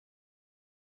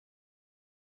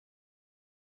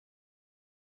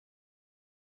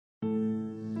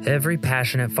Every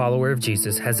passionate follower of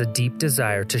Jesus has a deep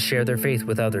desire to share their faith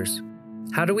with others.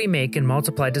 How do we make and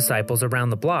multiply disciples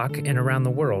around the block and around the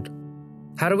world?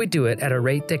 How do we do it at a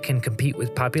rate that can compete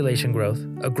with population growth,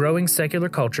 a growing secular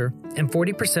culture, and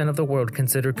 40% of the world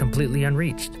considered completely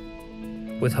unreached?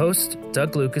 With hosts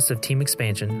Doug Lucas of Team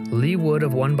Expansion, Lee Wood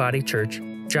of One Body Church,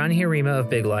 John Hirima of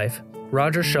Big Life,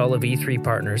 Roger Shull of E3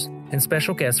 Partners, and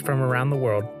special guests from around the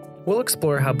world, we'll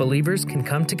explore how believers can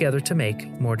come together to make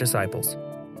more disciples.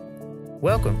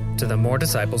 Welcome to the More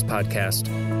Disciples podcast.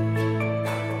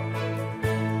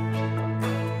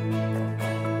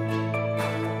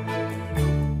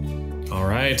 All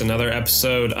right, another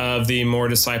episode of the More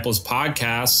Disciples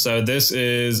podcast. So this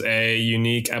is a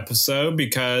unique episode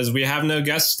because we have no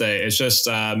guest today. It's just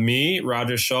me,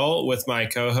 Roger Shull, with my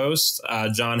co-host,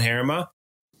 John Hirima.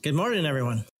 Good morning,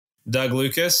 everyone. Doug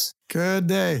Lucas. Good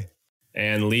day.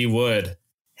 And Lee Wood.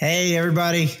 Hey,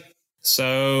 everybody.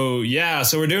 So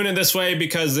we're doing it this way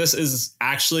because this is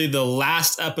actually the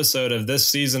last episode of this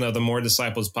season of the More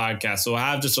Disciples podcast. So we'll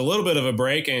have just a little bit of a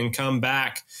break and come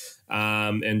back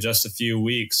in just a few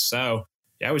weeks. So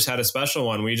we just had a special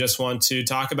one. We just want to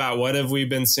talk about what have we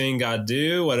been seeing God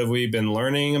do? What have we been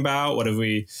learning about? What have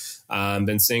we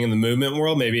been seeing in the movement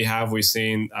world? Maybe have we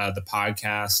seen the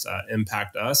podcast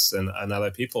impact us and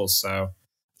other people? So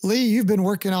Lee, you've been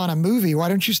working on a movie. Why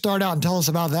don't you start out and tell us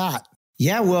about that?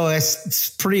 Yeah, well,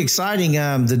 it's pretty exciting.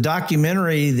 The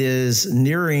documentary is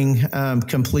nearing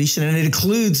completion, and it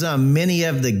includes many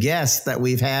of the guests that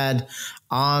we've had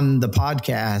on the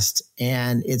podcast.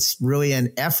 And it's really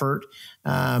an effort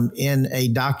in a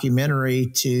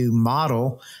documentary to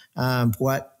model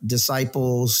what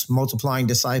multiplying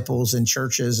disciples in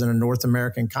churches in a North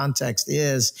American context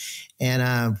is.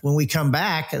 And when we come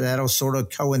back, that'll sort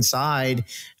of coincide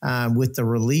with the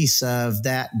release of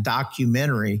that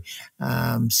documentary.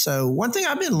 So one thing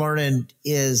I've been learning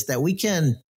is that we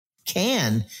can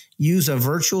use a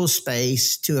virtual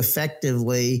space to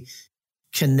effectively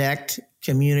connect,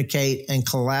 communicate, and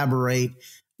collaborate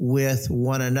with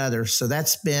one another. So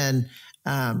that's been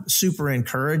super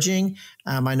encouraging.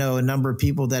 I know a number of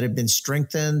people that have been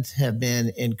strengthened, have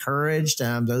been encouraged.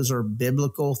 Those are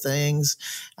biblical things.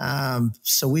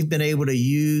 So we've been able to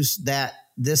use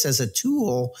this as a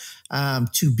tool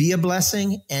to be a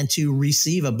blessing and to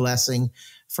receive a blessing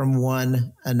from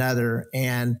one another.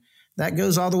 And that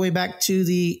goes all the way back to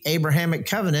the Abrahamic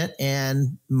covenant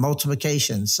and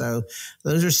multiplication. So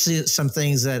those are some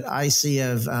things that I see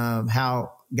of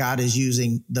how God is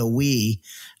using the we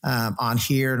on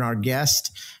here and our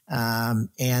guest and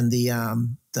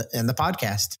the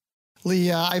podcast.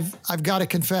 Lee, I've got to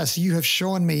confess, you have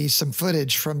shown me some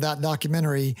footage from that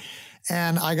documentary,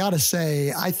 and I got to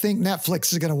say, I think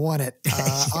Netflix is going to want it.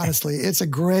 Honestly, it's a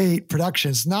great production.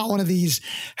 It's not one of these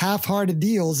half-hearted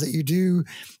deals that you do,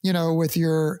 with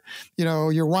your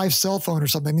wife's cell phone or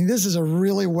something. I mean, this is a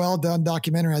really well done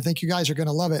documentary. I think you guys are going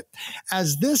to love it.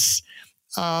 As this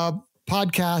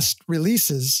podcast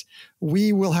releases,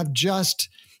 we will have just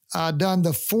done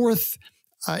the fourth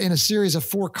in a series of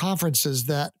 4 conferences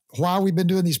that while we've been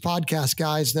doing these podcasts,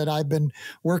 guys, that I've been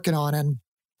working on. And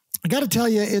I got to tell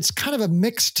you, it's kind of a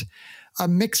mixed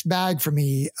bag for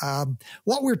me.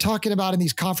 What we're talking about in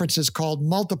these conferences called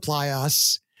Multiply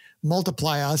Us,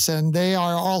 and they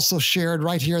are also shared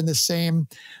right here in the same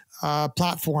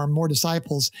platform, More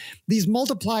Disciples. These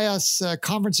Multiply Us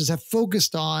conferences have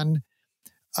focused on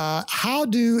how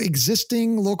do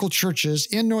existing local churches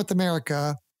in North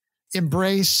America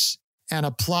embrace and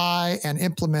apply and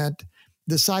implement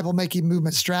disciple-making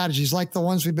movement strategies like the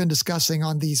ones we've been discussing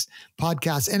on these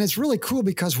podcasts. And it's really cool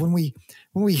because when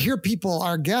we hear people,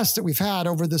 our guests that we've had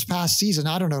over this past season,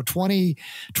 20,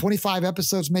 25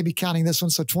 episodes, maybe counting this one,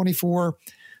 so 24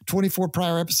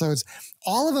 prior episodes,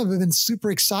 all of them have been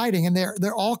super exciting, and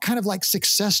they're all kind of like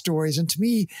success stories. And to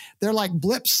me, they're like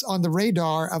blips on the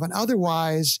radar of an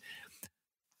otherwise,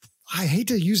 I hate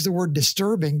to use the word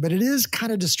disturbing, but it is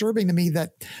kind of disturbing to me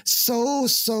that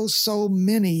so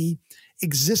many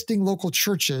existing local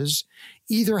churches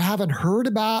either haven't heard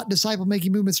about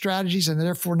disciple-making movement strategies and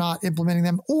therefore not implementing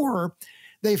them, or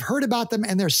they've heard about them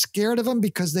and they're scared of them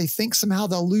because they think somehow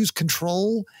they'll lose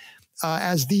control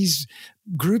as these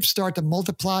groups start to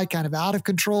multiply kind of out of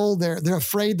control. They're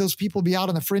afraid those people will be out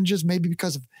on the fringes, maybe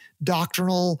because of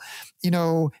doctrinal,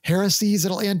 heresies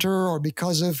that'll enter, or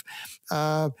because of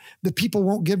the people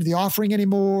won't give the offering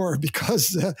anymore, or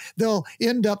because they'll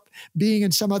end up being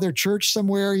in some other church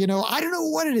somewhere. I don't know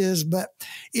what it is, but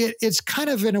it's kind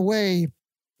of in a way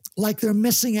like they're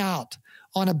missing out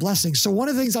on a blessing. So one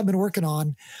of the things I've been working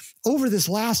on over this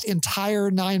last entire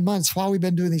 9 months while we've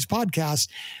been doing these podcasts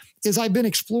is I've been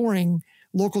exploring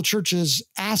local churches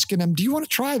asking them, do you want to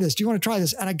try this? Do you want to try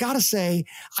this? And I got to say,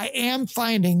 I am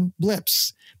finding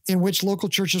blips in which local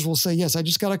churches will say, yes, I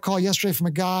just got a call yesterday from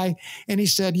a guy. And he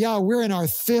said, yeah, we're in our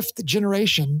 5th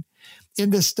generation in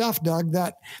this stuff, Doug,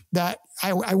 that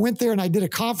I went there and I did a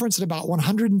conference and about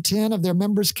 110 of their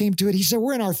members came to it. He said,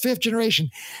 we're in our 5th generation.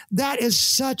 That is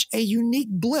such a unique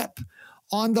blip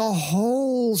on the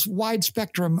whole wide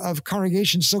spectrum of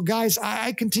congregations. So guys,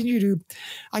 I continue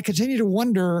to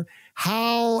wonder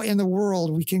how in the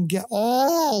world we can get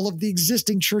all of the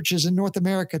existing churches in North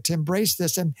America to embrace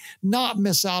this and not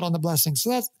miss out on the blessing.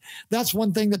 So that's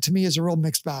one thing that to me is a real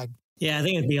mixed bag. Yeah, I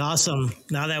think it'd be awesome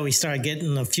now that we start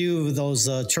getting a few of those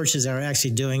churches that are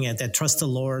actually doing it, that trust the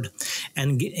Lord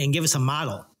and give us a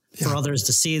model for others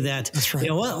to see that. That's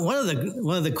right. One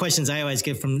of the questions I always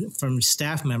get from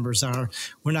staff members are,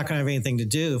 we're not going to have anything to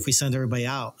do if we send everybody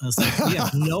out. I was like, you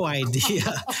have no idea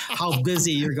how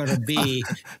busy you're going to be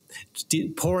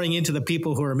pouring into the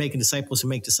people who are making disciples who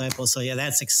make disciples. So yeah,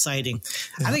 that's exciting.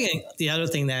 Yeah. I think the other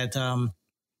thing that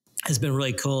has been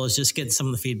really cool is just getting some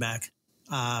of the feedback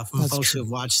from That's folks true. who have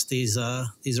watched these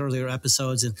earlier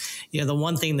episodes. And, the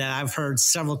one thing that I've heard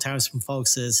several times from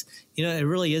folks is, it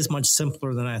really is much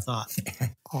simpler than I thought.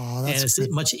 Oh, that's and it's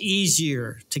good. much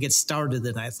easier to get started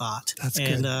than I thought. That's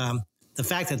and, good. The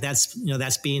fact that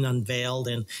that's being unveiled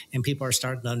and people are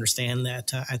starting to understand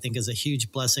that, I think is a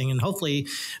huge blessing. And hopefully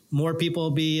more people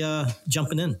will be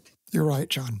jumping in. You're right,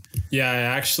 John. Yeah, I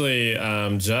actually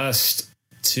just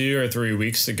 2 or 3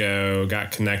 weeks ago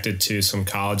got connected to some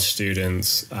college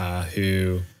students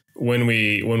who, when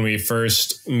we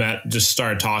first met, just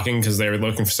started talking because they were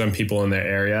looking for some people in their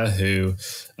area who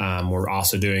were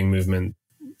also doing movement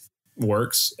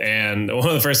works. And one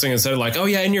of the first things they said, like, oh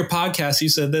yeah, in your podcast, you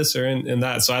said this or in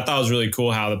that. So I thought it was really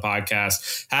cool how the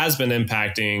podcast has been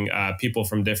impacting people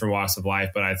from different walks of life.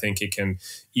 But I think it can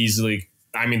easily,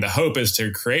 the hope is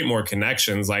to create more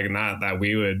connections, like not that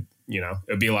we would,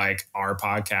 it'd be like our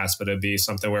podcast, but it'd be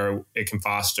something where it can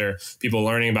foster people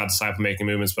learning about disciple making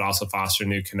movements, but also foster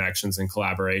new connections and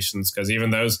collaborations. Because even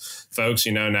those folks,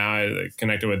 now I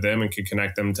connected with them and could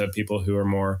connect them to people who are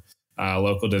more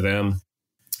local to them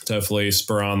to hopefully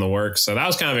spur on the work. So that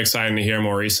was kind of exciting to hear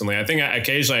more recently. I think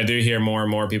occasionally I do hear more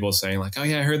and more people saying like, oh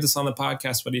yeah, I heard this on the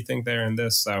podcast. What do you think there and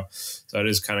this? So it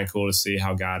is kind of cool to see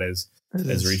how God is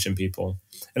reaching people.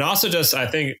 And also just, I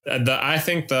think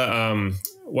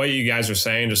what you guys are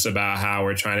saying just about how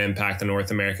we're trying to impact the North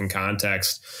American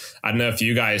context. I don't know if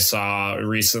you guys saw a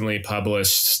recently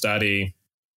published study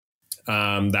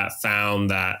that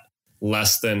found that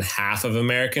less than half of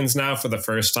Americans now, for the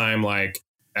first time,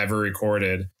 ever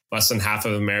recorded, less than half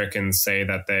of Americans say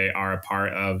that they are a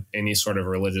part of any sort of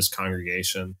religious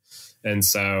congregation. And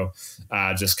so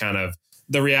just kind of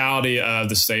the reality of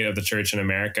the state of the church in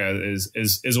America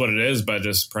is what it is, but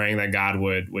just praying that God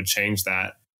would change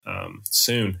that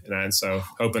soon. And so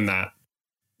hoping that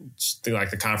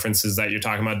like the conferences that you're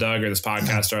talking about, Doug, or this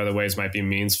podcast or other ways might be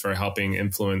means for helping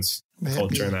influence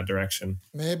culture in that direction.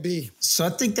 Maybe. So I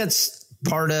think that's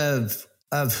part of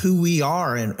who we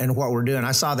are and what we're doing.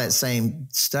 I saw that same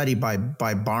study by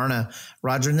Barna,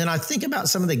 Roger. And then I think about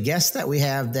some of the guests that we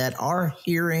have that are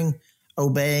hearing,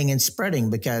 obeying, and spreading,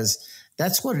 because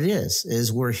that's what it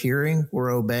is we're hearing,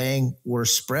 we're obeying, we're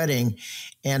spreading.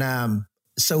 And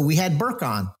so we had Burke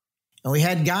on, and we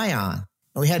had Guy on,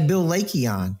 and we had Bill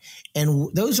Lakey on. And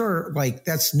those are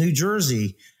that's New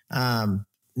Jersey,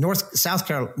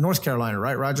 North Carolina,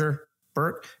 right, Roger?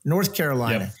 Burke, North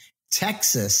Carolina, yep.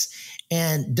 Texas.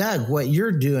 And Doug, what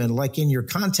you're doing, in your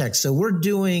context. So we're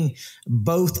doing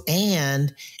both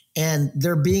and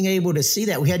they're being able to see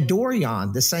that. We had Dory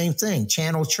on, the same thing,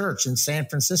 Channel Church in San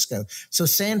Francisco. So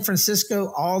San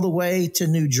Francisco all the way to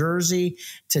New Jersey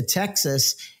to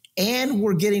Texas, and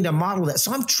we're getting to model that.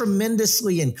 So I'm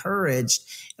tremendously encouraged.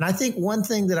 And I think one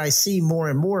thing that I see more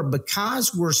and more,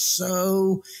 because we're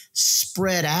so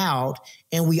spread out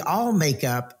and we all make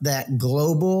up that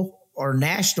global or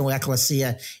national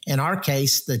ecclesia, in our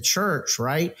case, the church,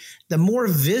 right? The more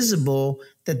visible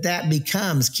that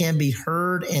becomes, can be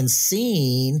heard and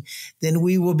seen, then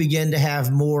we will begin to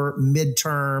have more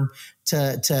midterm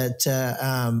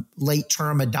to late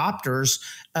term adopters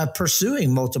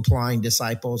pursuing multiplying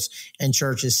disciples and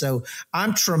churches. So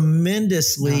I'm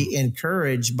tremendously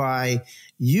encouraged by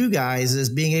you guys as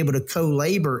being able to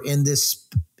co-labor in this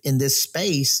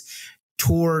space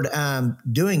toward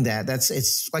doing that.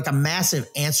 It's like a massive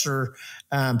answer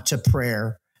to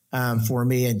prayer for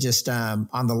me. And just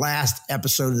on the last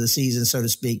episode of the season, so to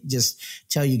speak, just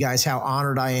tell you guys how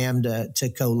honored I am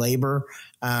to co-labor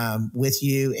with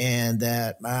you, and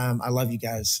that I love you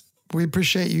guys. We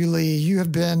appreciate you, Lee. You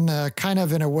have been kind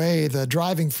of, in a way, the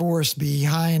driving force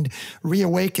behind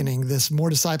reawakening this More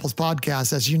Disciples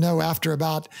podcast. As you know, after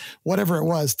about whatever it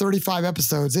was, 35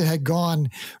 episodes, it had gone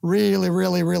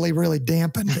really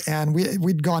dampened. And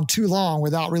we'd gone too long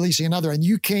without releasing another. And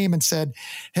you came and said,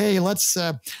 hey, let's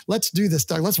do this,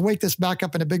 Doug. Let's wake this back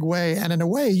up in a big way. And in a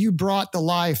way, you brought the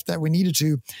life that we needed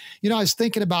to. You know, I was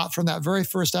thinking about from that very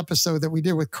first episode that we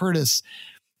did with Curtis.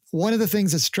 One of the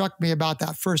things that struck me about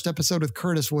that first episode with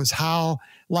Curtis was how,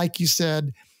 like you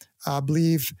said, I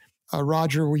believe,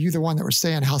 Roger, were you the one that were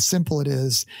saying how simple it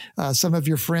is? Some of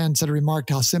your friends had remarked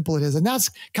how simple it is. And that's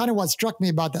kind of what struck me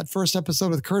about that first episode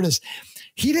with Curtis.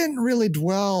 He didn't really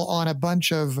dwell on a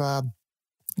bunch of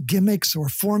gimmicks or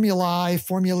formulae,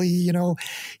 you know.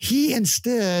 He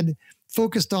instead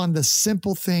focused on the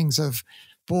simple things of,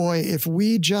 boy, if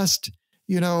we just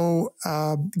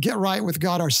get right with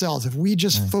God ourselves. If we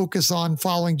just focus on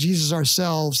following Jesus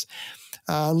ourselves,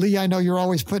 Lee, I know you're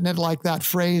always putting it like that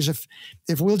phrase.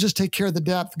 If we'll just take care of the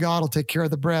depth, God will take care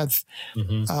of the breadth.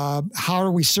 Mm-hmm. How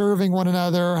are we serving one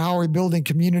another? How are we building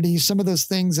community? Some of those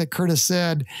things that Curtis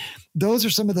said, those are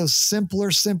some of those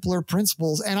simpler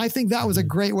principles. And I think that was a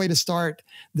great way to start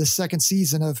the second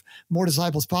season of More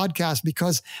Disciples podcast,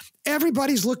 because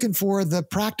everybody's looking for the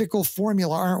practical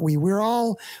formula, aren't we? We're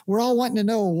all wanting to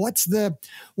know what's the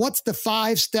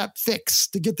 5-step fix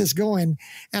to get this going.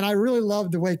 And I really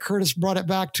loved the way Curtis brought it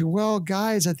back to, well,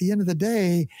 guys, at the end of the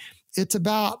day, it's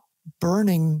about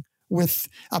burning with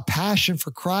a passion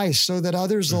for Christ so that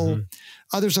others will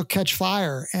catch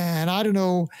fire. And I don't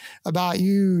know about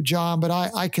you, John, but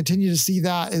I continue to see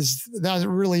that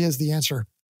really is the answer.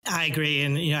 I agree.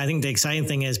 And, I think the exciting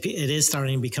thing is it is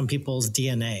starting to become people's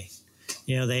DNA.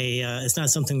 It's not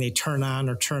something they turn on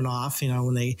or turn off,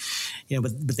 when they,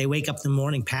 but they wake up in the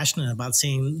morning passionate about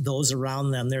seeing those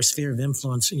around them, their sphere of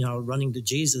influence, running to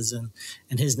Jesus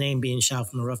and his name being shouted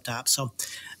from the rooftop. So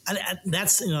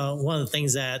that's, one of the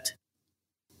things that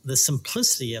the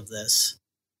simplicity of this,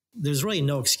 there's really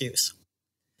no excuse.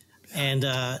 And,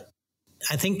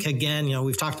 I think, again,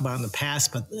 we've talked about it in the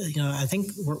past, but, I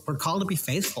think we're called to be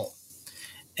faithful.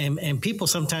 And people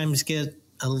sometimes get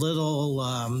a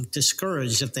little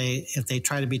discouraged if they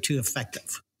try to be too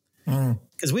effective.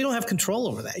 Because we don't have control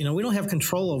over that. We don't have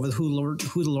control over who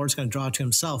the Lord's going to draw to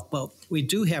himself, but we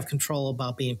do have control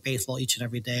about being faithful each and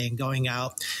every day and going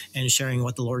out and sharing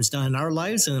what the Lord's done in our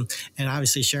lives and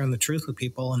obviously sharing the truth with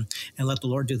people and let the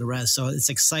Lord do the rest. So it's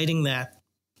exciting that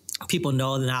people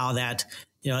know now that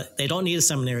they don't need a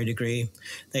seminary degree.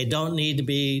 They don't need to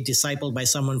be discipled by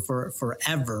someone for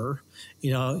forever.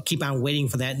 Keep on waiting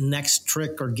for that next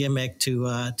trick or gimmick to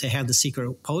have the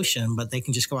secret potion, but they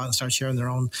can just go out and start sharing their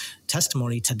own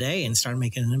testimony today and start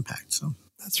making an impact. So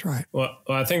that's right. Well,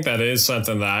 I think that is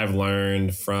something that I've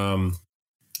learned from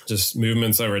just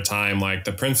movements over time. Like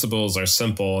the principles are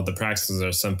simple, the practices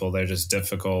are simple. They're just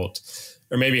difficult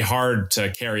or maybe hard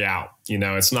to carry out.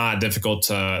 It's not difficult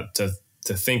to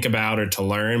think about or to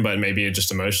learn, but maybe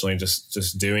just emotionally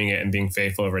just doing it and being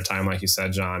faithful over time, like you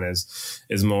said, John,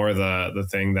 is more the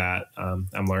thing that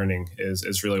I'm learning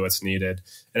is really what's needed.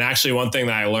 And actually, one thing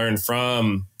that I learned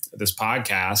from this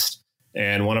podcast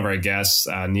and one of our guests,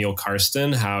 Neil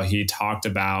Karsten, how he talked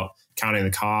about counting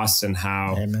the costs and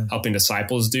how helping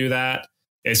disciples do that.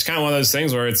 It's kind of one of those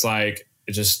things where it's like,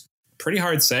 it's just pretty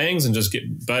hard sayings and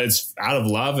but it's out of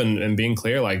love and being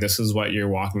clear, like, this is what you're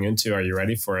walking into. Are you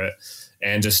ready for it?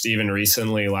 And just even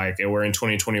recently, like we're in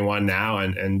 2021 now,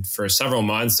 and for several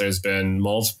months, there's been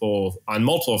on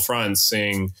multiple fronts,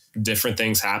 seeing different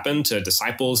things happen to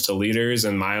disciples, to leaders,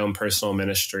 and my own personal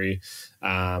ministry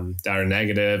that are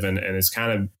negative. And it's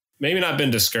kind of maybe not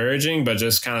been discouraging, but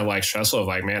just kind of like stressful of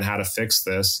like, man, how to fix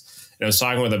this. And I was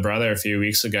talking with a brother a few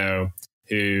weeks ago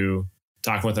who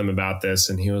talking with him about this,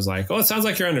 and he was like, oh, it sounds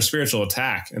like you're under spiritual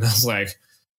attack. And I was like,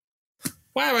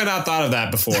 why have I not thought of that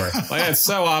before? Like, it's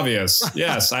so obvious.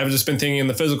 Yes, I've just been thinking in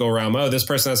the physical realm. Oh, this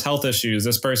person has health issues.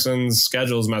 This person's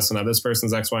schedule is messing up. This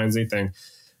person's X, Y, and Z thing.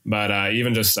 But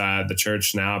even just the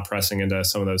church now pressing into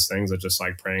some of those things of just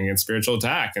like praying in spiritual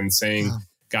attack and saying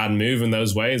God move in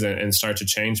those ways and start to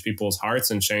change people's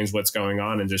hearts and change what's going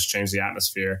on and just change the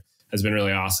atmosphere has been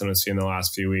really awesome to see in the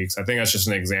last few weeks. I think that's just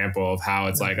an example of how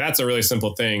it's like, that's a really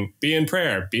simple thing. Be in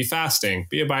prayer, be fasting,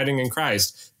 be abiding in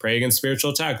Christ, pray against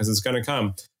spiritual attack because it's going to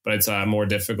come. But it's more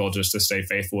difficult just to stay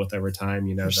faithful with over time,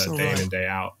 the day in and day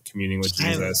out, communing with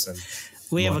Jesus.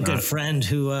 We have a good friend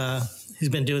who's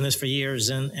been doing this for years,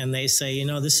 and they say,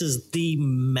 this is the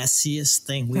messiest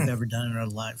thing we've ever done in our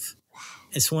life.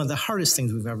 it's one of the hardest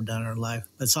things we've ever done in our life,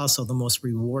 but it's also the most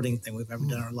rewarding thing we've ever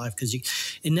done in our life, because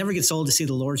it never gets old to see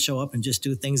the Lord show up and just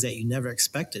do things that you never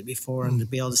expected before, and to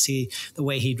be able to see the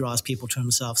way he draws people to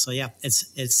himself. So yeah,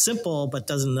 it's simple, but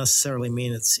doesn't necessarily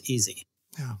mean it's easy.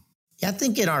 Yeah. Yeah, I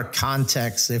think in our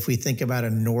context, if we think about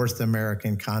a North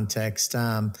American context,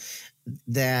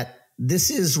 that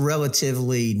this is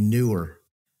relatively newer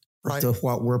to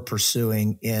what we're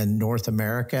pursuing in North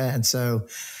America. And so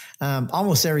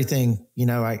almost everything,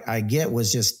 I get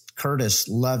was just Curtis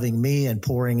loving me and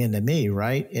pouring into me,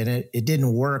 right? And it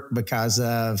didn't work because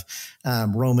of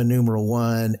Roman numeral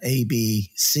 1, A, B,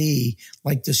 C,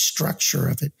 like the structure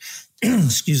of it.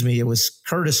 Excuse me. It was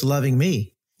Curtis loving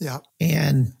me. Yeah.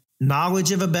 And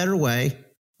knowledge of a better way,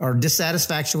 or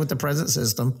dissatisfaction with the present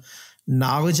system,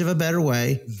 knowledge of a better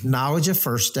way, knowledge of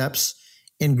first steps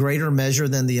in greater measure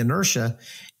than the inertia.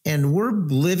 And we're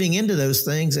living into those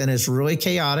things, and it's really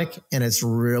chaotic and it's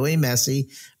really messy,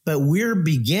 but we're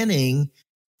beginning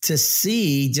to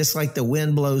see, just like the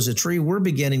wind blows a tree, we're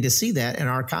beginning to see that in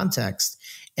our context,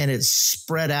 and it's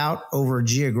spread out over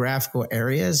geographical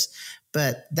areas.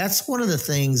 But that's one of the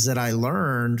things that I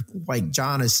learned, like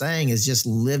John is saying, is just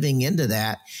living into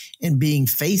that and being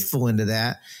faithful into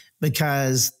that,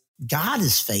 because God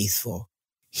is faithful.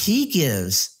 He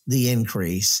gives the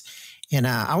increase. And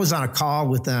I was on a call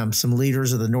with some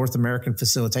leaders of the North American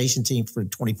facilitation team for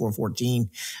 2414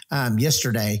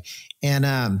 yesterday. And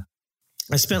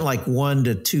I spent like 1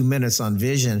 to 2 minutes on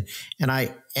vision.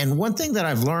 And one thing that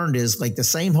I've learned is, like, the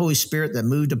same Holy Spirit that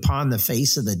moved upon the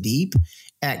face of the deep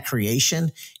at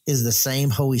creation is the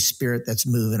same Holy Spirit that's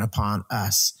moving upon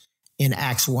us in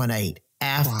Acts 1:8.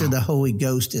 After the Holy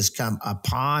Ghost has come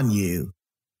upon you,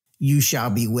 you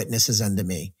shall be witnesses unto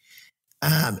me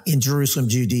in Jerusalem,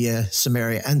 Judea,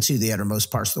 Samaria, unto the uttermost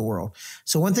parts of the world.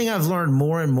 So one thing I've learned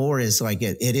more and more is, like,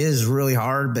 it is really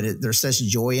hard, but there's such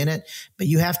joy in it. But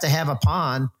you have to have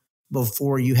upon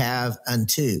before you have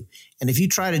unto. And if you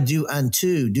try to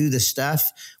do the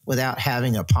stuff without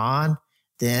having upon,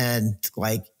 then,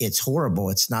 like, it's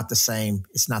horrible. It's not the same.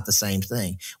 It's not the same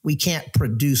thing. We can't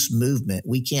produce movement.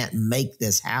 We can't make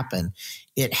this happen.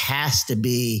 It has to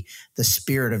be the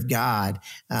Spirit of God.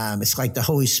 It's like the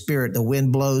Holy Spirit. The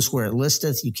wind blows where it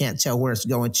listeth. You can't tell where it's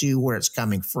going to, where it's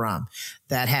coming from.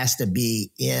 That has to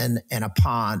be in and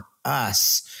upon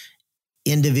us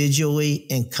individually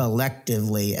and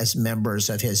collectively as members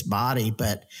of his body.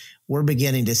 But we're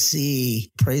beginning to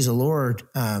see, praise the Lord,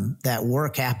 that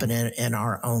work happen in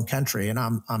our own country. And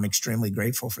I'm extremely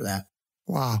grateful for that.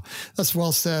 Wow. That's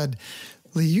well said.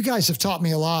 Lee, you guys have taught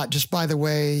me a lot. Just by the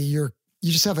way, you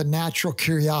just have a natural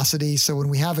curiosity. So when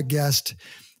we have a guest,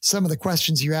 some of the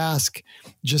questions you ask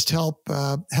just help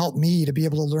me to be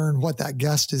able to learn what that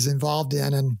guest is involved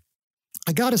in. And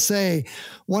I got to say,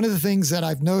 one of the things that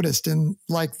I've noticed, and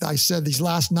like I said, these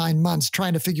last 9 months,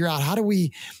 trying to figure out how do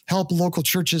we help local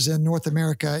churches in North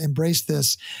America embrace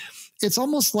this, it's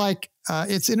almost like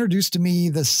it's introduced to me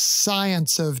the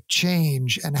science of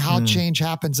change and how change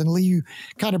happens. And Lee, you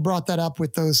kind of brought that up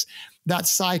with that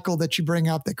cycle that you bring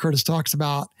up that Curtis talks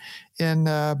about in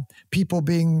people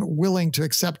being willing to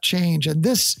accept change. And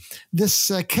this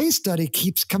case study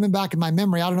keeps coming back in my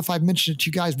memory. I don't know if I've mentioned it to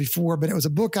you guys before, but it was a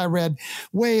book I read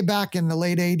way back in the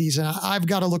late 80s. And I've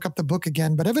got to look up the book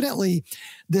again. But evidently,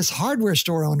 this hardware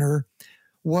store owner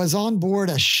was on board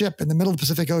a ship in the middle of the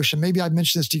Pacific Ocean. Maybe I've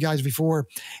mentioned this to you guys before.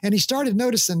 And he started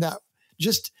noticing that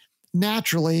just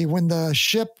naturally, when the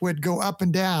ship would go up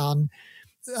and down,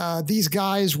 these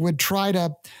guys would try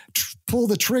to pull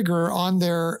the trigger on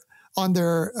their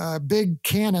big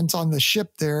cannons on the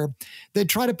ship there. They'd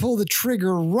try to pull the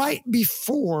trigger right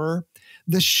before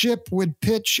the ship would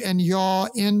pitch and yaw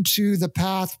into the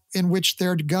path in which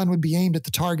their gun would be aimed at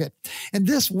the target. And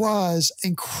this was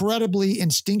incredibly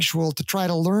instinctual to try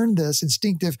to learn this,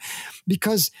 instinctive,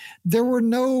 because there was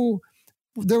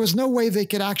no way they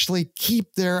could actually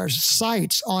keep their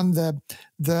sights on the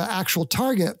actual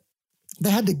target.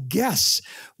 They had to guess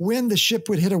when the ship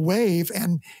would hit a wave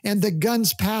and the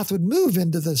gun's path would move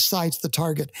into the sights, the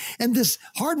target. And this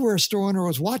hardware store owner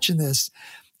was watching this,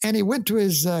 and he went to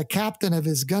his captain of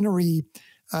his gunnery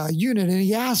unit, and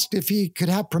he asked if he could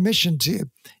have permission to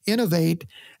innovate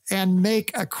and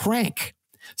make a crank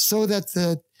so that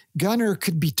the gunner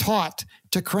could be taught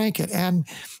to crank it. And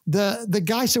the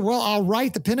guy said, well, I'll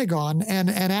write the Pentagon and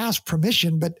ask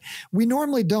permission, but we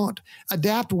normally don't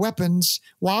adapt weapons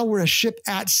while we're a ship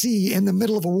at sea in the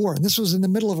middle of a war. And this was in the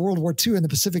middle of World War II in the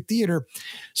Pacific Theater.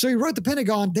 So he wrote the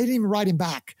Pentagon. They didn't even write him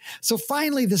back. So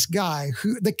finally, this guy,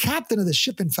 the captain of the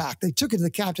ship, in fact, they took it to the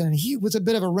captain, and he was a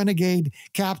bit of a renegade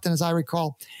captain, as I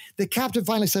recall. The captain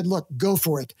finally said, look, go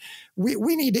for it.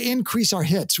 We need to increase our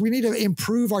hits. We need to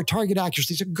improve our target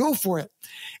accuracy. So go for it.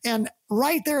 And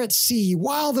right there at sea,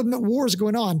 while the war is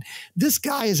going on, this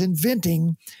guy is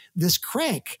inventing this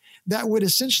crank that would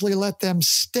essentially let them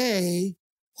stay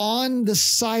on the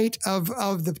site of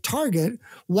the target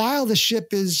while the ship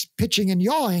is pitching and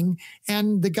yawing.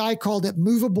 And the guy called it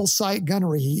movable sight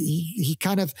gunnery.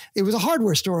 It was a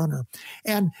hardware store owner.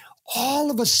 And all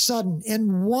of a sudden,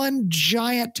 in one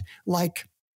giant,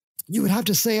 you would have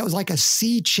to say it was like a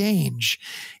sea change.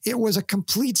 It was a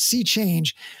complete sea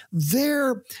change.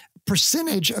 Their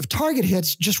percentage of target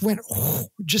hits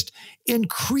just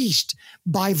increased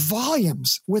by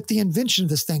volumes with the invention of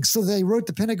this thing. So they wrote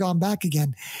the Pentagon back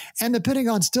again, and the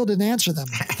Pentagon still didn't answer them.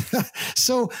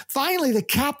 So finally, the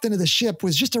captain of the ship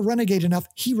was just a renegade enough.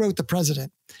 He wrote the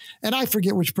president. And I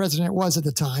forget which president it was at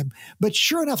the time. But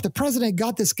sure enough, the president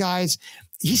got this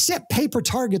he sent paper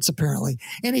targets apparently,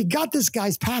 and he got this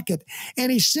guy's packet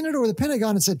and he sent it over the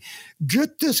Pentagon and said,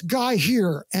 get this guy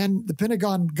here. And the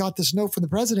Pentagon got this note from the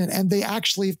president, and they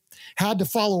actually had to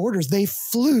follow orders. They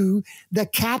flew the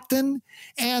captain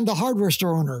and the hardware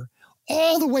store owner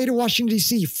all the way to Washington,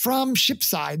 D.C. from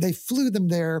shipside. They flew them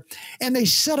there, and they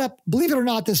set up, believe it or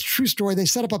not, this true story, they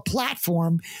set up a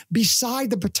platform beside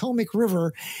the Potomac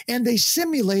River, and they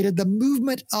simulated the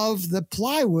movement of the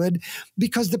plywood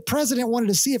because the president wanted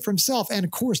to see it for himself. And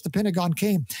of course, the Pentagon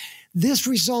came. This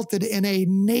resulted in a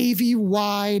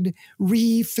Navy-wide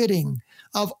refitting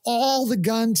of all the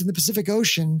guns in the Pacific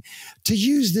Ocean to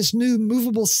use this new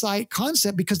movable sight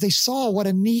concept because they saw what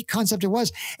a neat concept it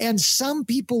was. And some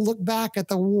people look back at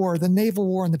the war, the naval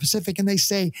war in the Pacific, and they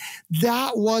say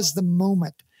that was the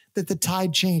moment that the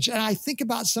tide changed. And I think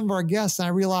about some of our guests, and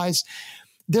I realize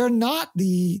they're not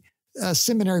the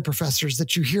seminary professors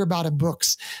that you hear about in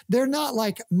books. They're not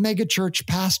like megachurch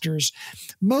pastors.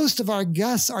 Most of our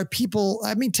guests are people.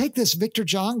 I mean, take this Victor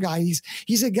John guy.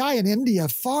 He's a guy in India,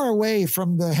 far away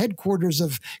from the headquarters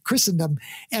of Christendom.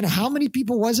 And how many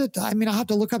people was it? I mean, I'll have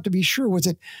to look up to be sure. Was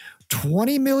it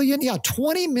 20 million? Yeah,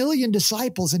 20 million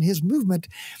disciples in his movement.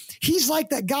 He's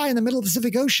like that guy in the middle of the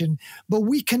Pacific Ocean, but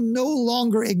we can no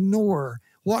longer ignore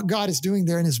what God is doing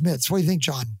there in his midst. What do you think,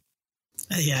 John?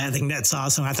 Yeah, I think that's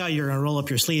awesome. I thought you were going to roll up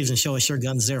your sleeves and show us your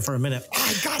guns there for a minute.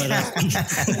 I got it.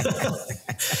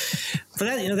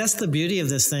 But that's the beauty of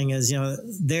this thing is,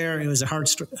 there it was a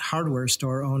hardware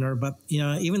store owner, but,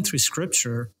 even through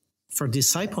scripture for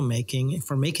disciple making,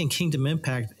 for making kingdom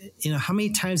impact, how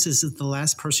many times is it the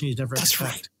last person you'd ever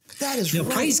expect? Right. That is right.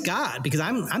 Praise God, because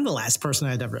I'm the last person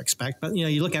I'd ever expect. But,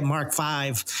 you look at Mark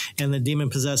 5 and the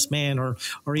demon-possessed man or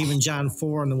even John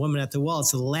 4 and the woman at the well.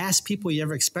 It's the last people you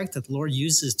ever expect that the Lord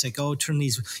uses to go turn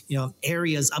these,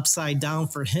 areas upside down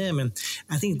for him. And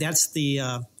I think that's the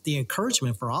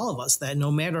encouragement for all of us that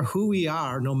no matter who we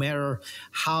are, no matter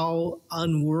how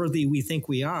unworthy we think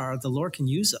we are, the Lord can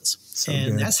use us. So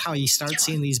and good. That's how you start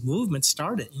seeing these movements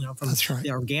started, from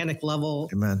the organic level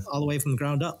Amen. All the way from the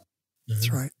ground up.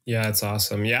 That's right. Yeah, it's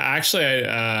awesome. Yeah, actually,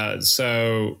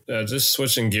 just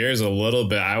switching gears a little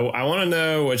bit, I want to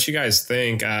know what you guys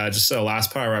think. Just the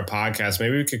last part of our podcast,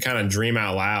 maybe we could kind of dream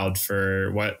out loud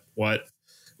for what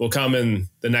will come in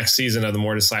the next season of the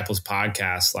More Disciples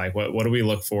podcast. Like, what do we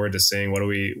look forward to seeing? What do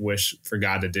we wish for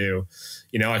God to do?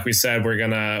 Like we said,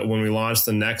 when we launch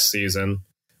the next season,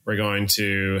 we're going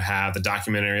to have the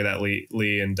documentary that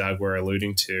Lee and Doug were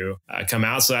alluding to come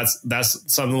out. So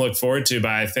that's something to look forward to.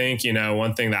 But I think,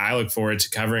 one thing that I look forward to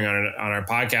covering on our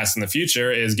podcast in the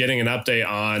future is getting an update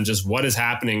on just what is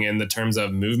happening in the terms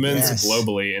of movements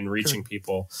globally and reaching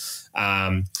people,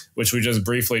 which we just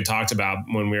briefly talked about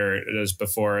when we were just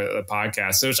before the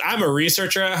podcast. So I'm a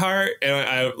researcher at heart,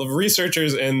 and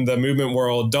researchers in the movement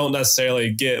world don't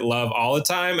necessarily get love all the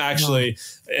time. Actually,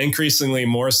 increasingly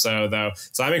more so, though.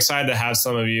 So I'm excited to have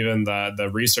some of even the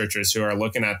researchers who are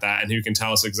looking at that and who can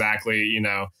tell us exactly,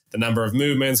 the number of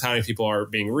movements, how many people are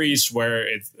being reached, where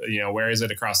is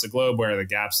it across the globe, where are the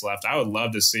gaps left. I would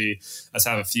love to see us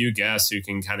have a few guests who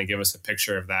can kind of give us a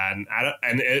picture of that. And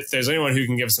if there's anyone who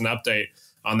can give us an update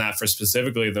on that for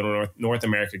specifically the North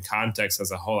American context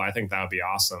as a whole, I think that would be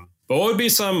awesome. But what would be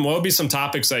some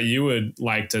topics that you would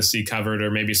like to see covered,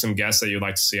 or maybe some guests that you'd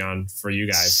like to see on for you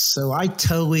guys? So I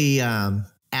totally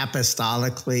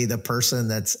apostolically the person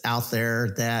that's out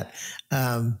there that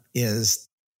is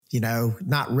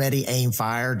not ready, aim,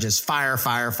 fire, just fire,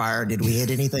 fire, fire. Did we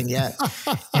hit anything yet?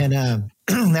 And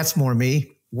that's more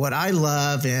me. What I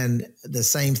love, and the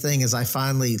same thing as I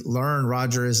finally learned,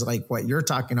 Roger, is like what you're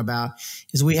talking about,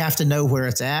 is we have to know where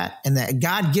it's at, and that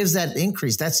God gives that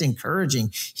increase. That's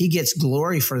encouraging. He gets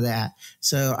glory for that.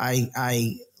 So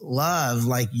I love,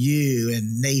 like you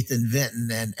and Nathan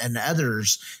Vinton and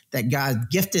others, that God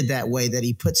gifted that way, that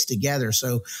he puts together.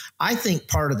 So I think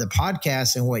part of the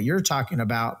podcast and what you're talking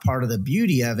about, part of the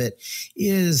beauty of it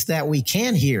is that we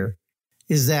can hear,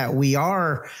 is that we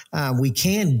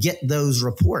can get those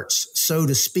reports, so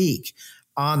to speak,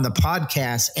 on the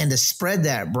podcast, and to spread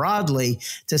that broadly,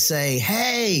 to say,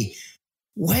 hey,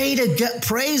 way to go,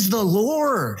 praise the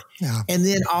Lord. Yeah. And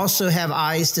then also have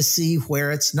eyes to see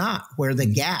where it's not, where the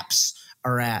gaps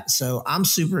are at. So I'm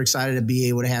super excited to be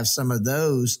able to have some of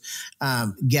those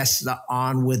guests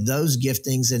on with those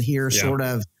giftings and hear sort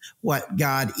of what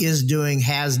God is doing,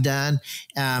 has done,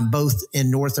 both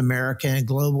in North America and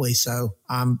globally. So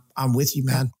I'm with you,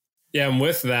 man. Yeah, and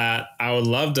with that, I would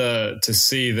love to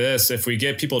see this. If we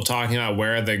get people talking about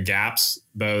where are the gaps,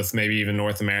 both maybe even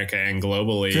North America and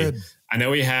globally. Good. I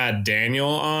know we had Daniel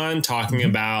on talking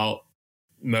about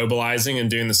mobilizing and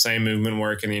doing the same movement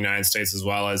work in the United States as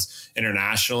well as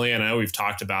internationally. I know we've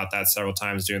talked about that several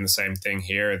times, doing the same thing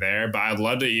here or there, but I'd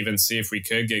love to even see if we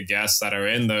could get guests that are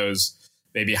in those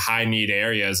maybe high need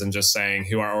areas and just saying,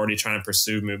 who are already trying to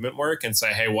pursue movement work, and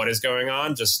say, hey, what is going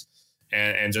on?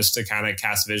 And just to kind of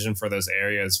cast vision for those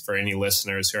areas for any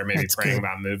listeners who are maybe praying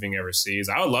about moving overseas.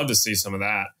 I would love to see some of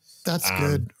that. That's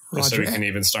good, Roger. So we can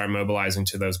even start mobilizing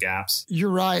to those gaps.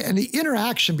 You're right. And the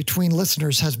interaction between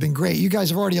listeners has been great. You guys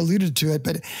have already alluded to it,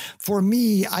 but for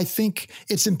me, I think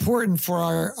it's important for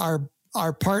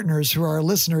our partners who are our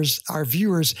listeners, our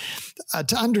viewers,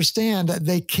 to understand that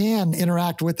they can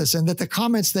interact with us and that the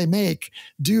comments they make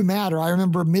do matter. I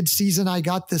remember mid-season, I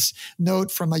got this note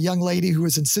from a young lady who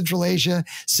was in Central Asia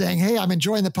saying, hey, I'm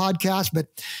enjoying the podcast, but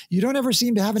you don't ever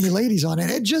seem to have any ladies on it.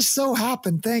 It just so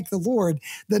happened, thank the Lord,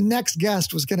 the next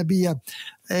guest was going to be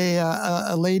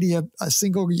a lady, a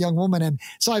single young woman. And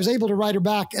so I was able to write her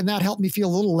back, and that helped me feel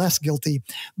a little less guilty.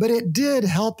 But it did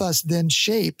help us then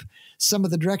shape some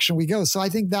of the direction we go. So I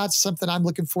think that's something I'm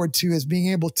looking forward to, is being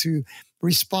able to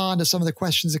respond to some of the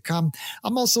questions that come.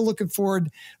 I'm also looking forward,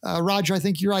 Roger, I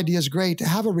think your idea is great, to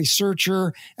have a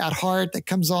researcher at heart that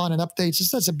comes on and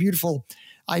updates. That's a beautiful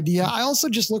idea. I also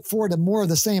just look forward to more of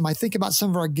the same. I think about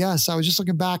some of our guests. I was just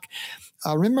looking back.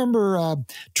 Remember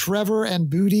Trevor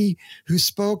and Booty, who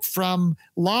spoke from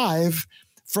live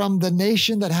from the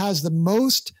nation that has the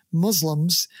most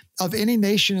Muslims of any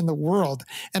nation in the world.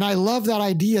 And I love that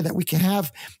idea that we can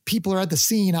have people who are at the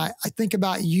scene. I think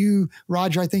about you,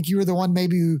 Roger. I think you were the one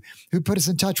maybe who put us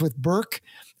in touch with Burke,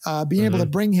 being able to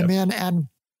bring him in. And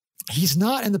he's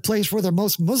not in the place where they're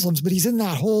most Muslims, but he's in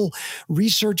that whole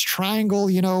research triangle,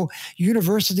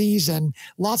 universities and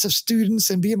lots of students,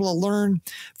 and being able to learn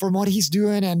from what he's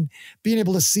doing and being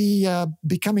able to see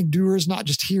becoming doers, not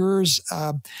just hearers.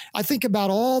 I think about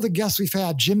all the guests we've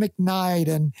had, Jim McKnight,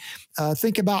 and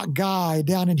think about Guy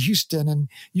down in Houston. And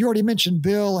you already mentioned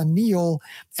Bill and Neil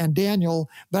and Daniel,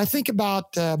 but I think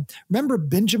about, remember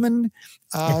Benjamin,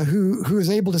 who is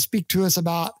able to speak to us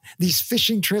about these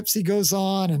fishing trips he goes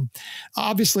on. And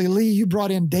obviously, Lee, you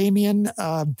brought in Damien,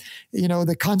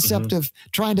 the concept of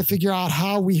trying to figure out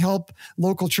how we help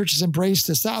local churches embrace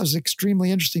this. That was extremely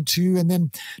interesting too. And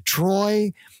then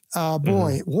Troy,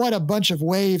 what a bunch of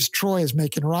waves Troy is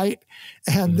making, right?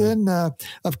 And then,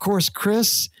 of course,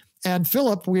 Chris and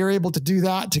Philip, we were able to do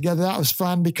that together. That was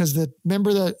fun because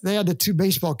remember that they had the 2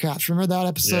 baseball caps. Remember that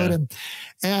episode?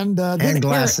 Yeah. And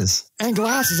glasses. And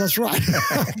glasses. That's right.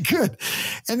 Good.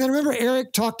 And then remember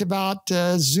Eric talked about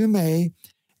Zume.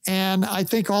 And I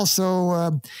think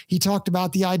also he talked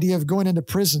about the idea of going into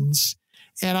prisons.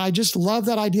 And I just love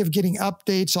that idea of getting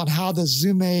updates on how the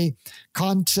Zume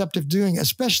concept of doing,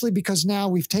 especially because now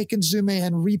we've taken Zume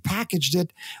and repackaged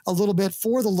it a little bit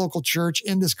for the local church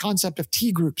in this concept of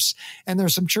T groups. And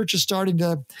there's some churches starting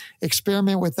to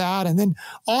experiment with that. And then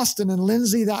Austin and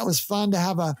Lindsay, that was fun to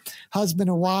have a husband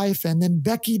and wife. And then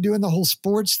Becky doing the whole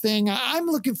sports thing. I'm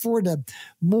looking forward to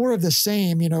more of the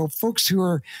same, folks who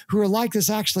are like this,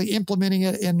 actually implementing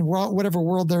it in whatever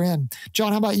world they're in.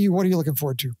 John, how about you? What are you looking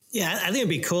forward to? Yeah, I think it'd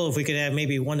be cool if we could have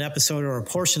maybe one episode or a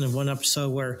portion of one episode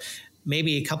where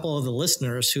maybe a couple of the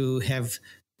listeners who have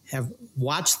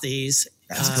watched these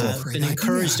been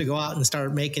encouraged to go out and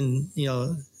start making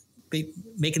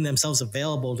themselves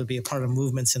available to be a part of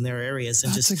movements in their areas,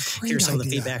 and just hear some of the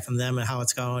feedback from them and how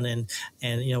it's going, and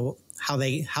how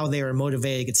they are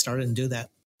motivated to get started and do that.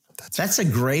 That's a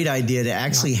great idea to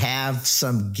actually have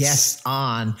some guests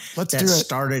on that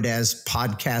started as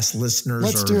podcast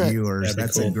listeners or viewers.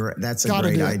 That's cool. That's a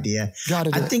great idea.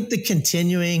 I think the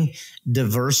continuing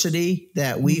diversity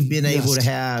that we've been able to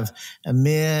have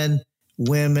men,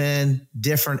 women,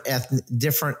 different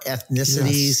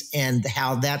ethnicities, and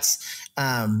how that's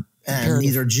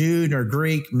neither Jew nor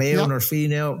Greek, male nor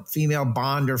female,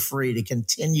 bond or free, to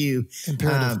continue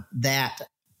that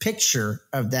picture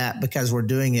of that, because we're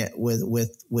doing it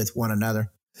with one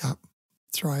another. Yeah,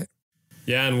 that's right.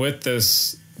 Yeah, and with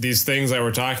these things that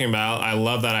we're talking about, I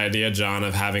love that idea, John,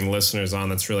 of having listeners on.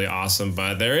 That's really awesome.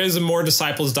 But there is a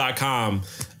moredisciples.com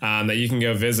that you can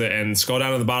go visit, and scroll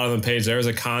down to the bottom of the page. There's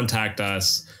a contact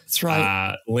us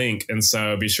link. And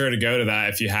so be sure to go to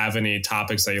that if you have any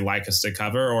topics that you'd like us to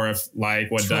cover, or if,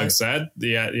 like what Doug said,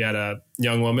 you had a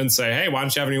young woman say, hey, why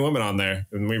don't you have any women on there?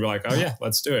 And we were like, oh yeah,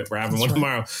 let's do it. We're having one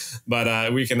tomorrow.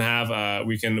 But we'd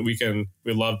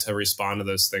love to respond to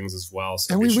those things as well.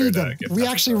 So and we read them. We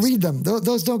actually read them.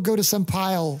 Those don't go to some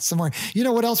pile somewhere. You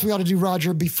know what else we ought to do,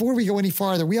 Roger? Before we go any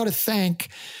farther, we ought to thank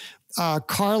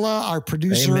Carla, our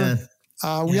producer. Amen.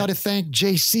 We ought to thank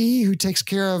JC, who takes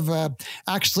care of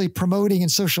actually promoting in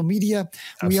social media.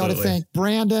 Absolutely. We ought to thank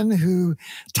Brandon, who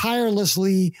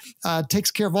tirelessly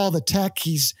takes care of all the tech.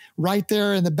 He's right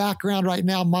there in the background right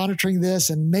now monitoring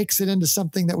this and makes it into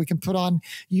something that we can put on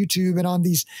YouTube and on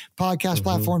these podcast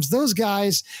platforms. Those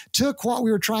guys took what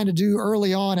we were trying to do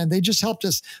early on, and they just helped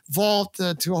us vault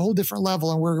to a whole different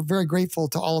level. And we're very grateful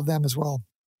to all of them as well.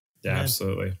 Yeah,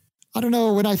 absolutely. I don't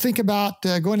know. When I think about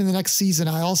going to the next season,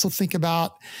 I also think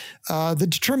about the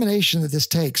determination that this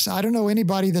takes. I don't know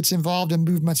anybody that's involved in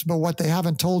movements, but what they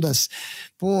haven't told us,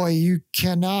 boy, you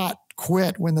cannot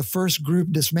quit when the first group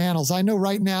dismantles. I know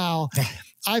right now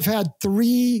I've had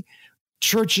 3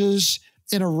 churches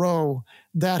in a row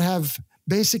that have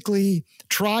basically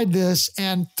tried this,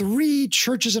 and 3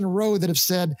 churches in a row that have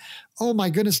said, oh my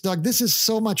goodness, Doug, this is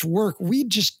so much work. We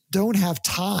just don't have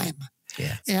time.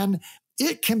 Yeah. And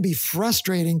it can be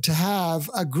frustrating to have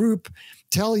a group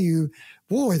tell you,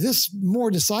 boy, this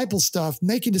more disciple stuff,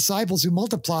 making disciples who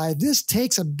multiply, this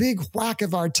takes a big whack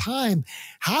of our time.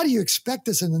 How do you expect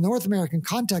us in the North American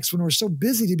context when we're so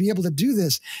busy to be able to do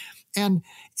this? And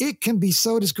it can be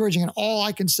so discouraging. And all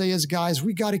I can say is, guys,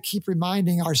 we got to keep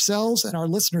reminding ourselves and our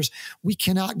listeners, we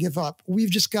cannot give up. We've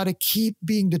just got to keep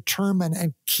being determined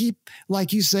and keep,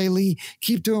 like you say, Lee,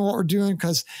 keep doing what we're doing,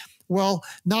 because well,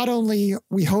 not only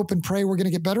we hope and pray we're going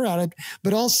to get better at it,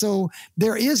 but also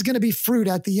there is going to be fruit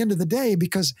at the end of the day,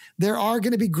 because there are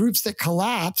going to be groups that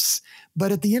collapse.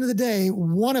 But at the end of the day,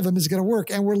 one of them is going to work.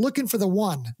 And we're looking for the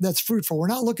one that's fruitful. We're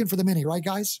not looking for the many, right,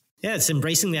 guys? Yeah, it's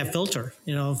embracing that filter,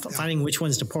 finding which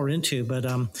ones to pour into. But,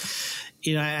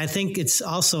 I think it's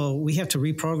also, we have to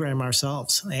reprogram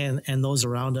ourselves and those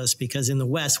around us, because in the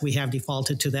West, we have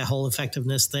defaulted to that whole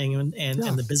effectiveness thing and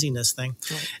the busyness thing.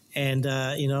 Right. And,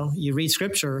 you read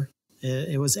scripture,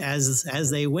 it was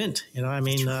as they went,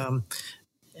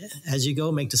 as you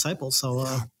go, make disciples. So,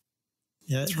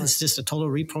 it's just a total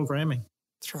reprogramming.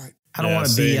 That's right. I don't want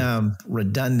to be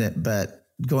redundant, but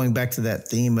going back to that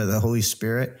theme of the Holy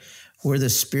Spirit, where the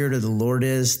Spirit of the Lord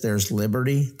is, there's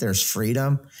liberty, there's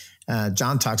freedom.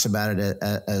 John talks about it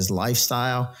as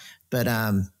lifestyle, but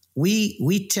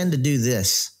we tend to do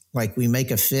this. Like, we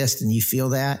make a fist and you feel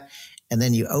that, and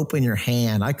then you open your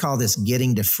hand. I call this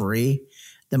getting to free.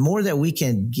 The more that we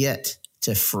can get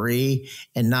to free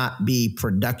and not be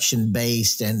production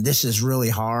based, and this is really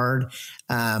hard,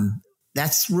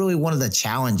 that's really one of the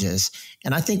challenges.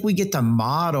 And I think we get to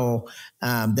model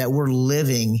that we're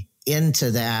living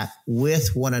into that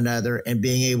with one another and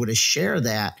being able to share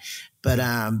that. But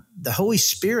the Holy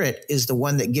Spirit is the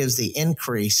one that gives the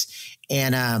increase.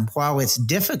 And while it's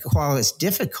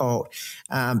difficult,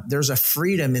 there's a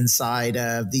freedom inside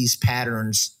of these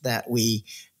patterns that we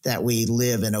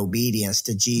live in obedience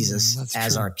to Jesus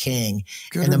as our King.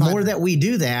 Good and the reminder. More that we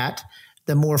do that,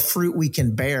 the more fruit we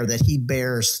can bear, that he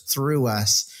bears through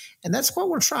us. And that's what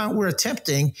we're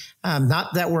attempting.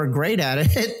 Not that we're great at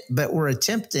it, but we're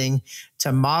attempting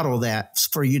to model that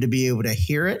for you to be able to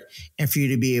hear it and for you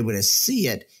to be able to see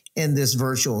it in this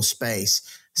virtual space.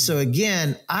 So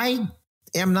again, I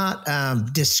am not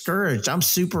discouraged. I'm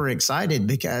super excited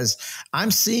because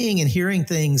I'm seeing and hearing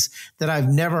things that I've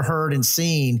never heard and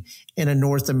seen in a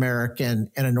North American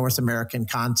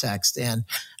context. And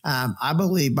I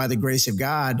believe by the grace of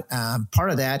God, part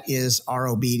of that is our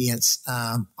obedience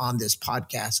on this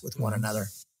podcast with one another.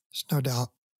 There's no doubt.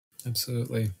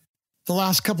 Absolutely. The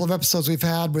last couple of episodes we've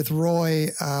had with Roy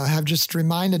have just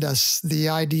reminded us the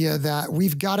idea that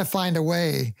we've got to find a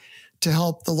way to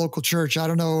help the local church. I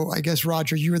don't know. I guess,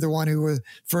 Roger, you were the one who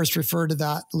first referred to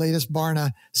that latest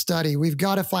Barna study. We've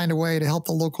got to find a way to help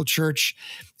the local church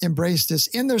embrace this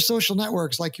in their social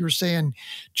networks. Like you were saying,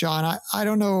 John, I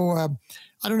don't know.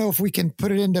 I don't know if we can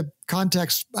put it into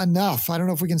context enough. I don't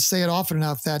know if we can say it often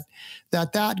enough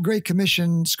that Great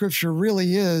Commission scripture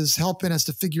really is helping us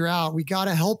to figure out we got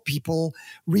to help people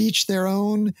reach their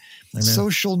own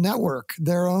social network,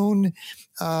 their own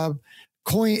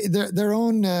their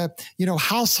own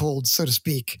household, so to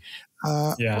speak.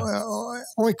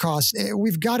 Oikos.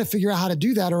 We've got to figure out how to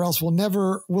do that, or else we'll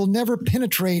never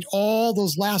penetrate all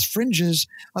those last fringes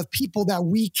of people that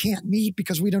we can't meet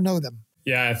because we don't know them.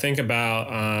 Yeah, I think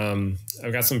about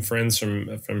I've got some friends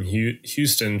from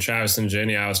Houston, Travis and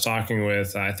Jenny. I was talking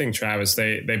with, I think Travis,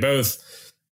 they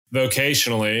both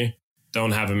vocationally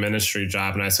don't have a ministry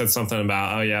job. And I said something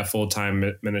about,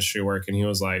 full-time ministry work. And he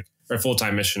was like, or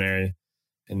full-time missionary.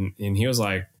 And he was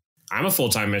like, I'm a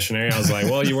full-time missionary. I was like,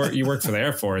 well, you work for the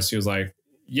Air Force. He was like,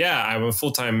 yeah, I'm a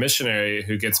full-time missionary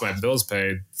who gets my bills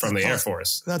paid from the Air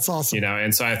Force. That's awesome.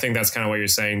 And so I think that's kind of what you're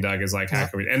saying, Doug, is like, how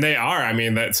can we, and they are, I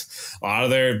mean, that's a lot of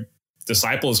their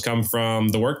disciples come from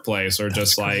the workplace or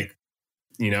just like,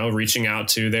 reaching out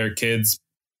to their kids'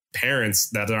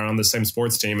 parents that are on the same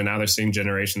sports team. And now they're seeing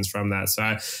generations from that.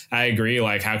 So I agree.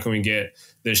 Like, how can we get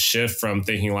this shift from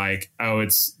thinking like, oh,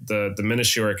 it's the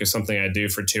ministry work is something I do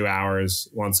for 2 hours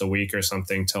once a week or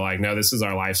something, to like, no, this is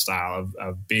our lifestyle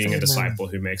of being a disciple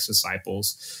who makes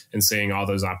disciples and seeing all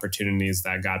those opportunities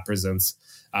that God presents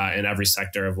in every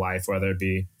sector of life, whether it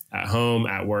be at home,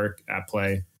 at work, at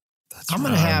play. I'm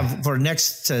going to have for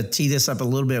next to tee this up a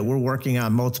little bit. We're working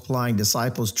on multiplying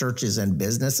disciples, churches, and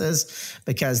businesses,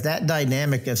 because that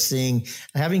dynamic of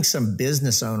having some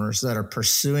business owners that are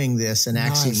pursuing this and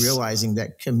actually realizing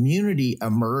that community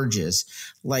emerges,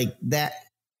 like that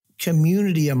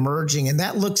community emerging. And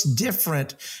that looks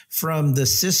different from the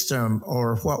system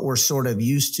or what we're sort of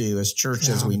used to as church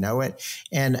as we know it.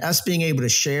 And us being able to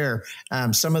share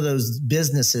some of those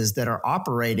businesses that are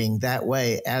operating that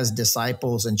way as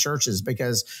disciples and churches,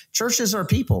 because churches are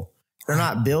people. They're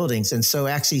not buildings. And so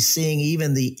actually seeing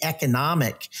even the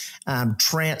economic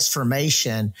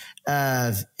transformation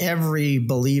of every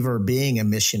believer being a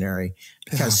missionary,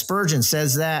 because Spurgeon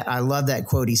says that. I love that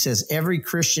quote. He says, every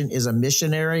Christian is a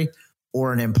missionary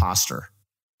or an imposter.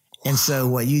 And so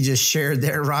what you just shared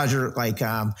there, Roger, like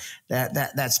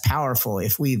that's powerful.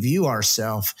 If we view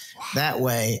ourselves that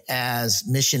way as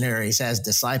missionaries, as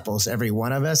disciples, every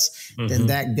one of us, then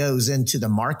that goes into the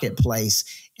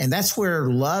marketplace. And that's where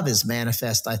love is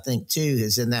manifest, I think, too,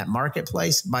 is in that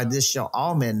marketplace. By this shall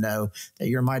all men know that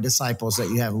you're my disciples, that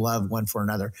you have love one for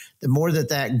another. The more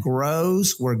that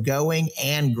grows, we're going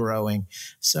and growing.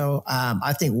 So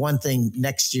I think one thing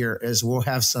next year is we'll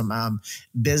have some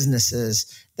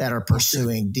businesses that are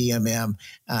pursuing DMM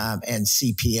and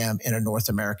CPM in a North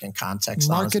American context.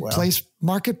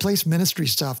 Marketplace ministry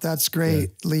stuff. That's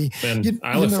great, Lee. And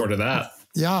I look forward to that.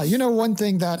 Yeah. One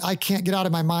thing that I can't get out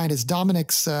of my mind is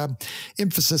Dominic's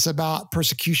emphasis about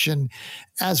persecution.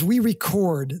 As we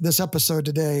record this episode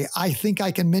today, I think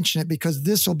I can mention it because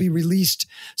this will be released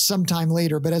sometime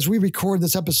later. But as we record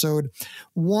this episode,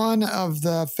 one of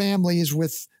the families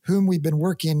with whom we've been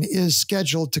working is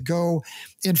scheduled to go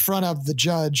in front of the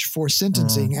judge for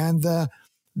sentencing. And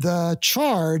the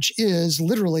charge is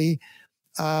literally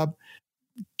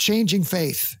changing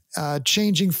faith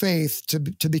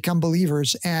to become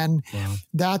believers. And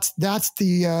that's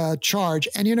the charge.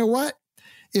 And you know what?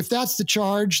 If that's the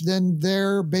charge, then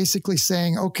they're basically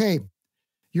saying, okay,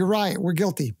 you're right, we're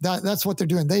guilty. That's what they're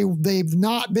doing. They've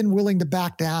not been willing to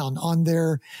back down on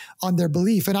their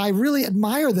belief. And I really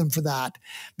admire them for that,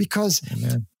 because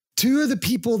two of the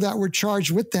people that were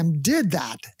charged with them did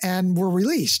that and were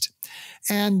released.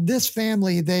 And this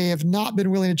family, they have not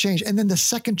been willing to change. And then the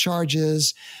second charge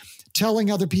is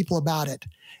telling other people about it.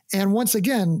 And once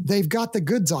again, they've got the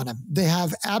goods on them. They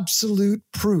have absolute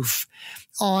proof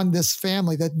on this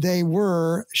family that they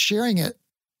were sharing it.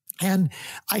 And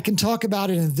I can talk about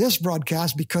it in this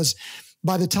broadcast because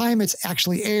by the time it's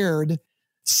actually aired,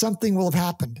 something will have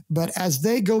happened. But as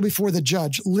they go before the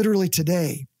judge, literally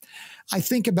today, I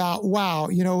think about, wow,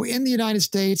 in the United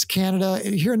States, Canada,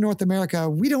 here in North America,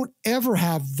 we don't ever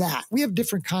have that. We have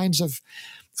different kinds of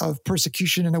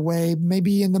persecution in a way.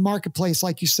 Maybe in the marketplace,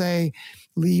 like you say,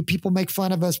 Lee, people make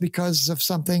fun of us because of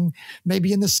something,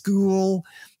 maybe in the school,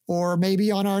 or maybe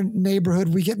on our neighborhood,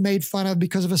 we get made fun of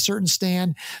because of a certain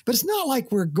stand. But it's not like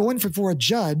we're going before a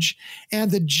judge and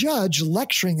the judge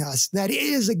lecturing us that it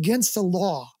is against the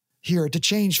law here to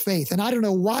change faith. And I don't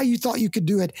know why you thought you could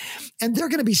do it. And they're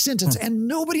going to be sentenced and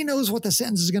nobody knows what the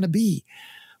sentence is going to be.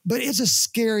 but it's a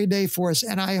scary day for us.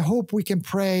 And I hope we can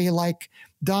pray like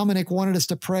Dominic wanted us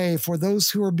to pray for those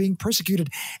who are being persecuted.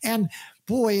 And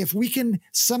boy, if we can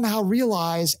somehow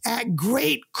realize at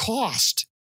great cost,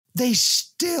 they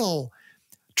still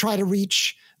try to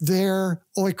reach their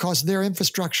oikos, their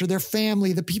infrastructure, their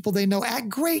family, the people they know at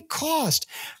great cost.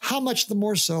 How much the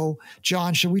more so,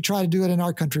 John, should we try to do it in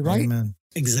our country, right? Amen.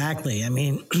 Exactly. I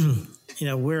mean,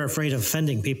 we're afraid of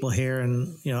offending people here,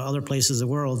 and, other places of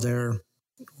the world, they're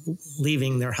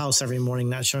leaving their house every morning,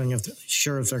 not sure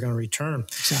if they're going to return.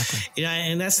 Exactly.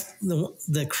 And that's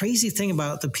the crazy thing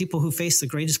about the people who face the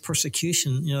greatest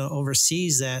persecution,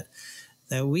 overseas that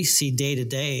we see day to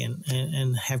day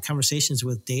and have conversations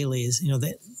with daily is,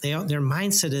 their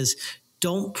mindset is,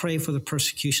 don't pray for the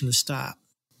persecution to stop.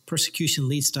 Persecution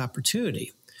leads to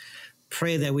opportunity.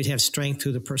 Pray that we'd have strength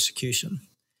through the persecution.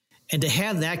 And to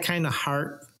have that kind of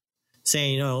heart,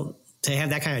 saying, to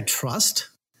have that kind of trust,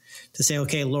 to say,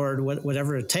 okay, Lord,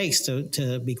 whatever it takes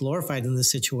to be glorified in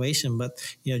this situation, but,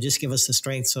 just give us the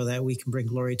strength so that we can bring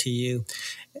glory to you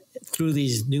through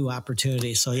these new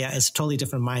opportunities. So yeah, it's a totally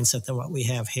different mindset than what we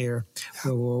have here,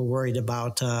 where we're worried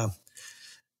about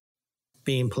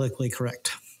being politically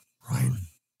correct. Right.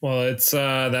 Well, it's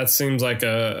that seems like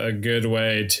a good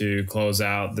way to close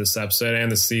out this episode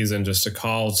and the season, just a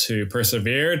call to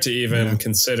persevere, to even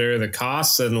consider the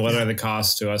costs and what are the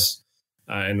costs to us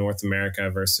in North America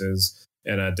versus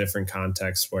in a different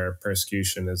context where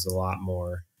persecution is a lot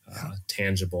more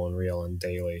tangible and real and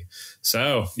daily.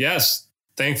 So yes,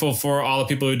 thankful for all the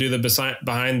people who do the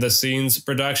behind the scenes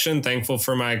production. Thankful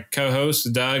for my co-hosts,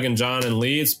 Doug and John and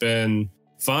Lee. It's been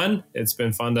fun. It's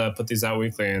been fun to put these out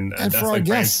weekly, and for our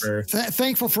guests.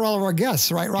 Thankful for all of our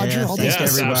guests, right, Roger? Yeah,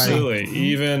 yes, absolutely.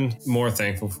 Even more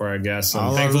thankful for our guests.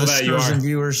 I'm thankful that you are and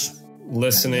viewers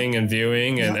listening and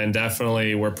viewing, and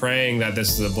definitely we're praying that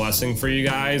this is a blessing for you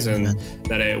guys, and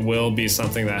that it will be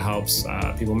something that helps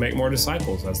people make more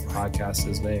disciples, as the podcast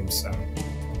is named. So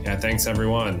yeah, thanks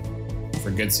everyone for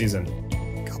a good season.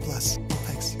 God bless.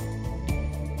 Thanks.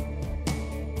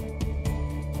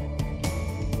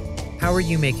 How are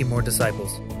you making more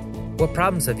disciples? What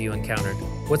problems have you encountered?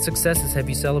 What successes have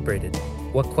you celebrated?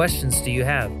 What questions do you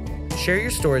have? Share your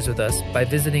stories with us by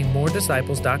visiting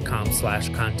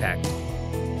moredisciples.com/contact.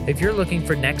 If you're looking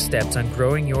for next steps on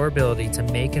growing your ability to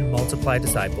make and multiply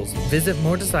disciples, visit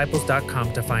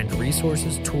moredisciples.com to find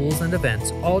resources, tools, and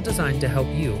events all designed to help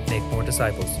you make more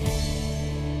disciples.